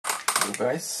Hello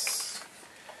guys,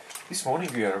 this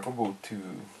morning we are about to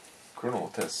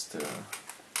chrono test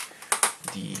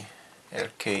the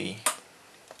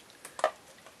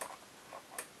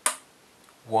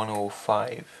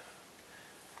RK-105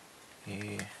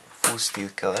 full steel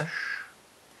Kalash.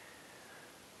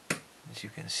 As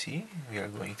you can see, we are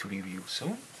going to review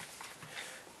soon.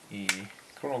 The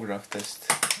chronograph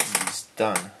test is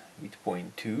done with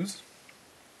 0.2s.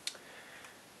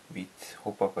 with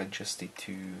hop-up adjusted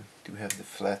to have the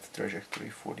flat trajectory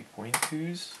for the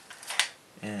 0.2s,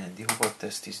 and the hop-up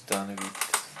test is done with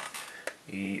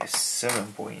a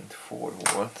 7.4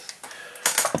 volt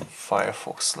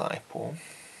Firefox LiPo.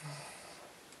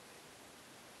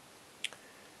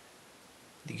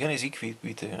 The gun is equipped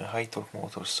with a high torque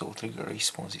motor, so trigger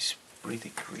response is pretty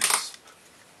crisp.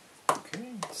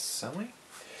 Okay, it's semi.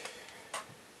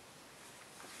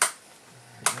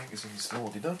 The magazine is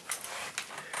loaded up.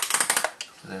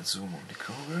 Let's zoom on the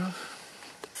chronograph.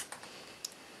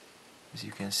 As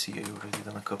you can see, I've already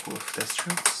done a couple of test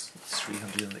shots. It's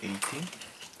 380.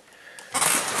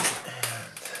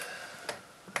 And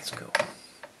let's go.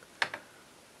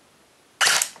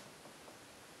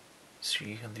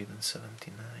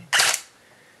 379.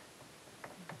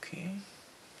 Okay.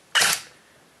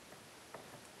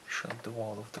 Shut the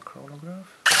wall of the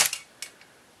chronograph.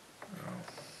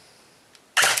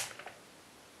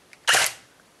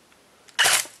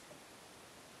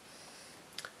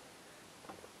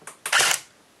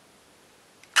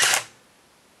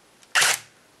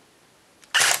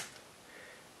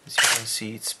 As you can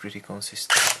see, it's pretty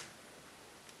consistent.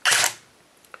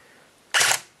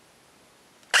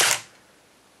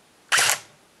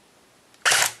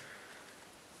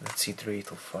 Let's see the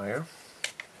rate of fire.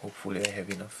 Hopefully I have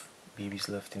enough BBs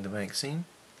left in the magazine.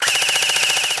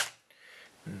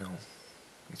 No,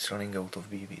 it's running out of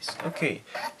BBs. Okay,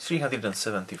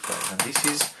 375, and this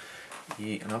is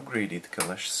an upgraded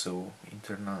Kalash, so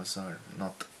internals are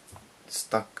not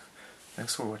stuck.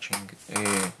 Thanks for watching.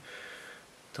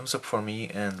 Thumbs up for me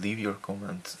and leave your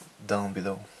comment down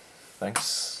below.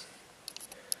 Thanks.